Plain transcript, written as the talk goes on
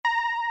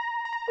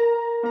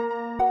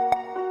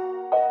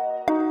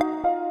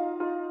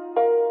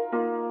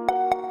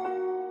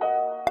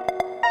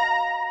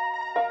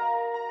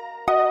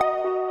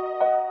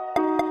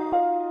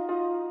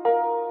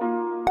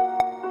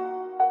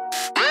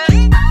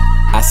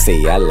I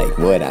say I like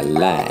what I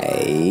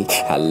like.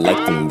 I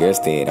like them girls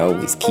that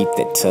always keep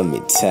that tummy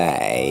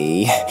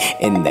tight.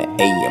 In the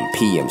AM,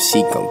 PM,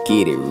 she gon'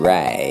 get it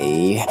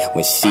right.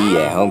 When she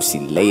at home, she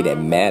lay that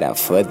mat out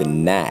for the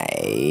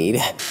night.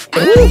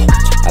 Ooh.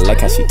 I like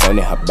how she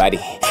turning her body.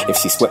 If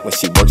she sweat when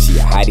she works, she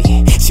a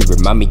hottie. She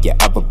remind me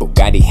of a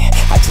Bugatti.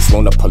 I just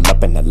wanna pull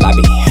up in the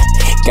lobby.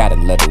 Gotta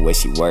love the way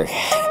she work.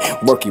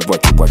 Work it,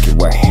 work it, work it,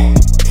 work.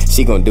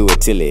 She gon' do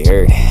it till it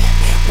hurt.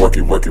 Work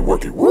it, work it,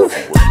 work it, work.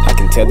 I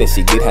can tell that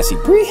she good how she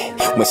breathe.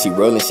 When she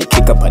rollin', she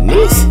kick up her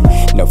knees.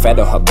 No fat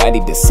on her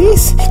body,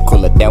 deceased.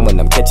 Cool her down when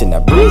I'm catching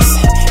her breeze.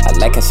 I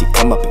like how she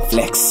come up and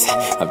flex.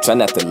 I'm trying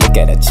not to look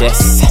at her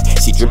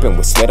chest. She drippin'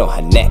 with sweat on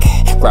her neck.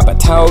 Grab a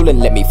towel and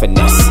let me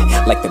finesse.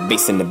 Like the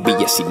bass in the beat,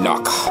 yeah, she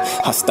knock.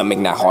 Her stomach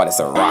not hard as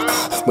a rock.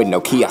 With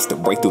no key, I still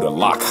break through the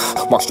lock.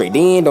 Walk straight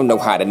in, don't know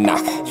how to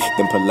knock.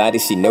 Them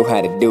Pilates, she know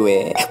how to do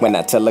it. When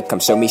I tell her, come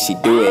show me, she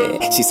do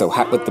it. She so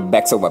hot with the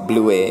back, so I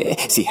blew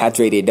it. She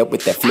hydrated up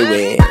with that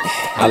fluid.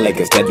 I like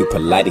girls that do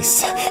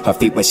Pilates. Her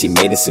feet when she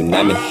made a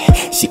tsunami.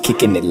 She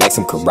kicking it like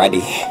some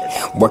karate.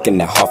 Working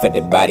that half of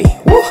the body.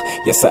 Woo.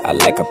 Yes sir, I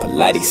like her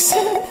Pilates.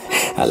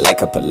 I like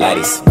her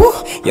Pilates. Woo.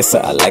 Yes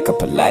sir, I like her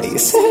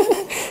Pilates.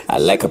 I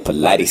like her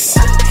Pilates.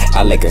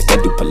 I like girls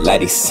that do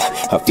Pilates.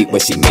 Her feet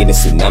when she made a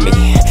tsunami.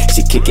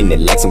 She kicking it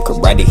like some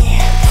karate.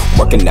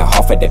 Working that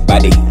half of that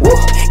body. Woo.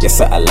 Yes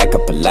sir, I like her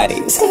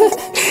Pilates.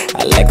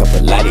 I like her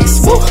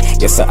Pilates. Woo.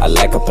 Yes sir, I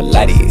like her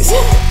Pilates.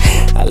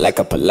 I like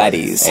her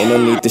Pilates. Ain't no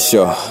need to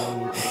show.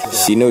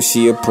 She knows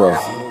she a pro.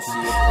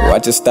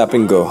 Watch her stop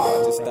and go.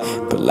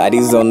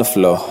 Pilates on the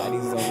floor.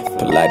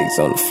 Pilates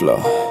on the floor.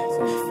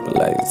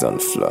 Pilates on the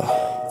floor.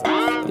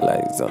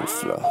 Pilates on the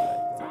floor.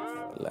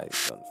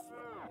 Pilates on the floor.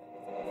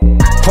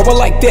 Oh, I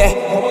like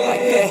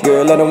that.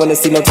 Girl, I don't wanna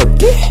see no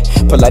turkey.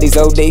 Pilates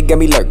all day got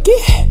me lurking.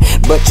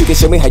 But you can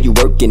show me how you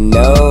working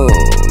on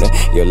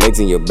your legs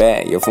and your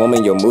back, your form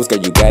and your moves, girl,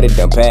 you got it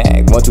done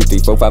packed. 1, 2, 3,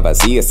 4, 5, I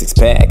see a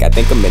 6-pack. I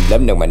think I'm in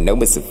love, no, I know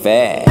it's a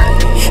fact.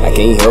 I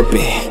can't help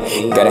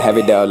it, gotta have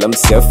it all, I'm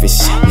selfish.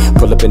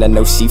 Pull up and I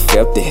know she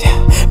felt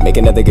it.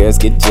 Making other girls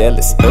get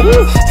jealous.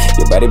 Ooh,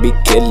 your body be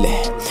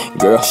killing.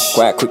 Girl,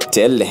 quiet, quick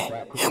tellin'.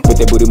 With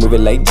that booty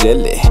moving like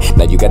jelly.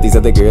 Now you got these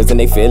other girls and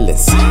they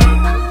feelings.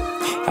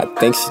 I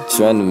think she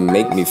tryna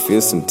make me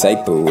feel some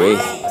type of way.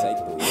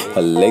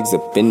 Her legs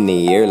up in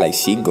the air like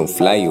she gon'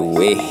 fly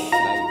away.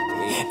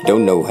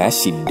 Don't know how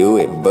she do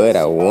it, but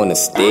I wanna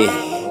stay.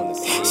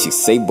 She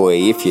say, boy,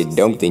 if you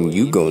don't, then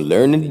you gon'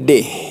 learn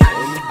today.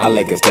 I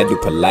like girls that do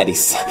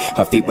Pilates.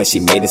 Her feet when she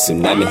made a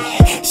tsunami.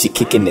 She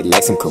kicking it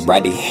like some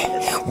karate.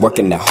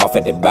 Working the half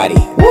of the body.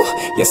 Woo.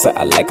 Yes sir,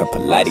 I like her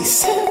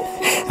Pilates.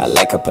 I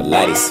like her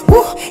Pilates.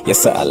 Woo. Yes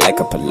sir, I like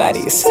her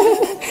Pilates.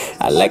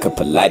 I like her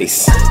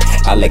Pilates.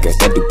 I like girls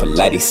that do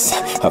Pilates.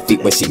 Her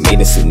feet when she made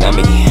a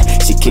tsunami.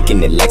 She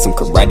kicking it like some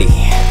karate.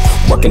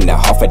 Working the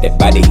half of that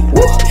body.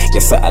 Woo.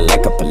 Yes sir, I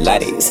like her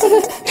Pilates.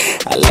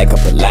 I like her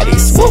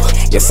Pilates. Woo.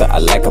 Yes sir, I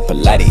like her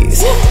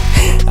Pilates.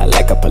 I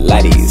like her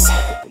Pilates.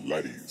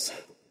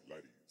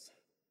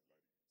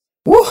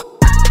 Woo.